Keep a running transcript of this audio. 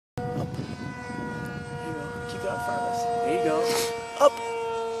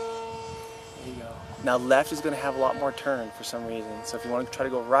Now left is going to have a lot more turn for some reason, so if you want to try to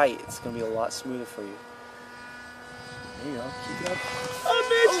go right, it's going to be a lot smoother for you. There you go, keep it up. Oh,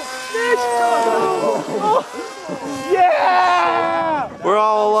 Mitch! Mitch! Oh. Yeah! We're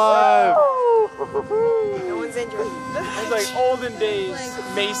all alive! No one's injured. It's like olden days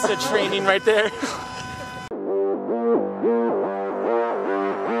Mesa training right there.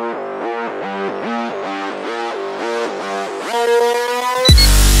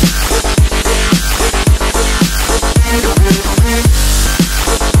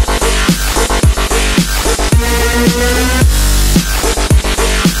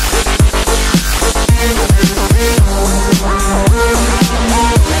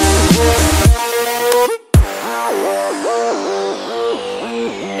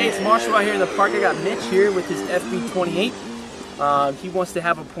 Out here in the park, I got Mitch here with his FB28. He wants to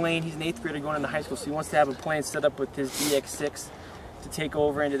have a plane. He's an 8th grader going into high school, so he wants to have a plane set up with his DX6 to take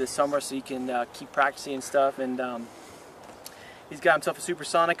over into the summer so he can keep practicing and stuff. And he's got himself a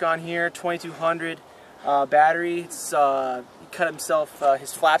Supersonic on here, 2200 battery. It's, he cut himself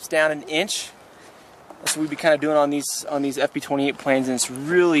his flaps down an inch. That's what we'd be kind of doing on these FB28 planes, and it's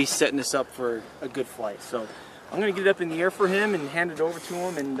really setting us up for a good flight. So I'm going to get it up in the air for him and hand it over to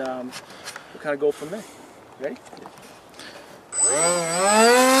him, and we'll kind of go from there. Ready?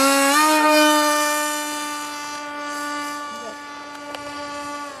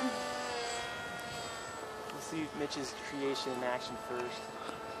 We'll see Mitch's creation in action first.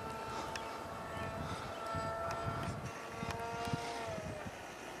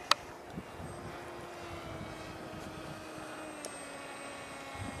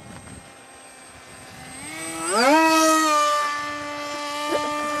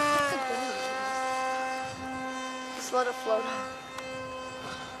 Just let it float.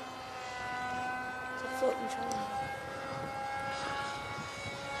 It's a floating train.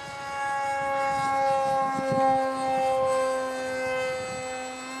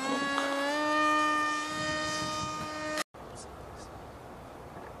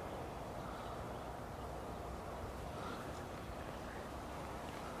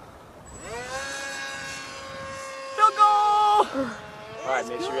 Field goal! Alright,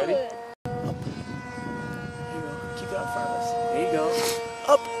 Mitch, you ready? Keep it up in front of us. There you go.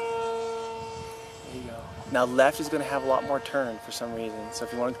 Up. There you go. Now left is going to have a lot more turn for some reason, so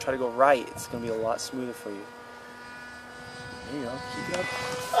if you want to try to go right, it's going to be a lot smoother for you. There you go. Keep it up.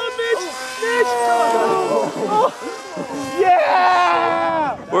 Oh, Mitch! Mitch! Oh.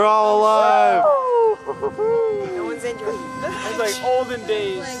 Yeah! We're all alive! No one's injured. It's like olden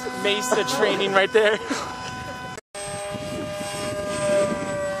days Mesa training right there.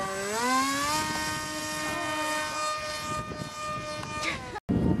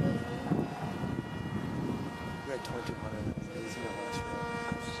 We're at 2200. It's in the last row.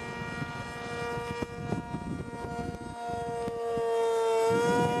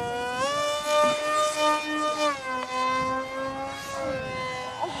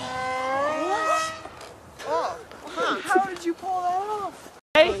 How did you pull that off?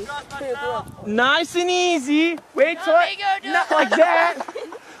 Hey, nice and easy. Wait till not like that.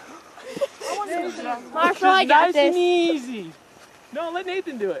 Marshall, I got Nice this. and easy. No, let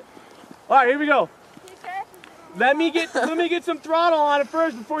Nathan do it. All right, here we go. Let me get some throttle on it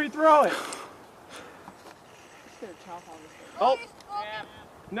first before you throw it. Oh,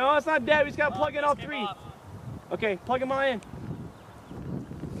 no, it's not dead. We just gotta plug in all three. Okay, plug them all in.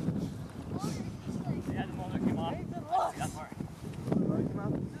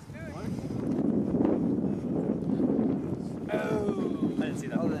 I didn't see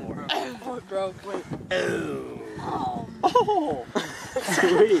that before. Oh, it broke. Wait. Oh,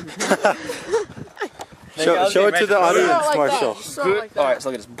 sweet. Show it to the audience, Marshall. Good. All right, so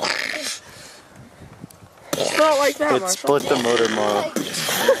look at this. It's not like that, It split the motor more.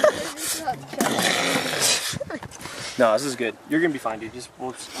 No, this is good. You're gonna be fine, dude.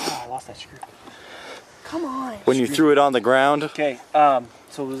 Oh, I lost that screw. Come on. When you threw it on the ground, Okay, so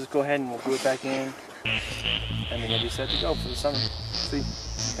we'll just go ahead and we'll glue it back in, and then you'll be set to go for the summer. See?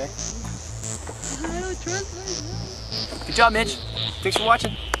 Okay. Good job, Mitch. Thanks for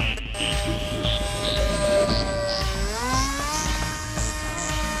watching.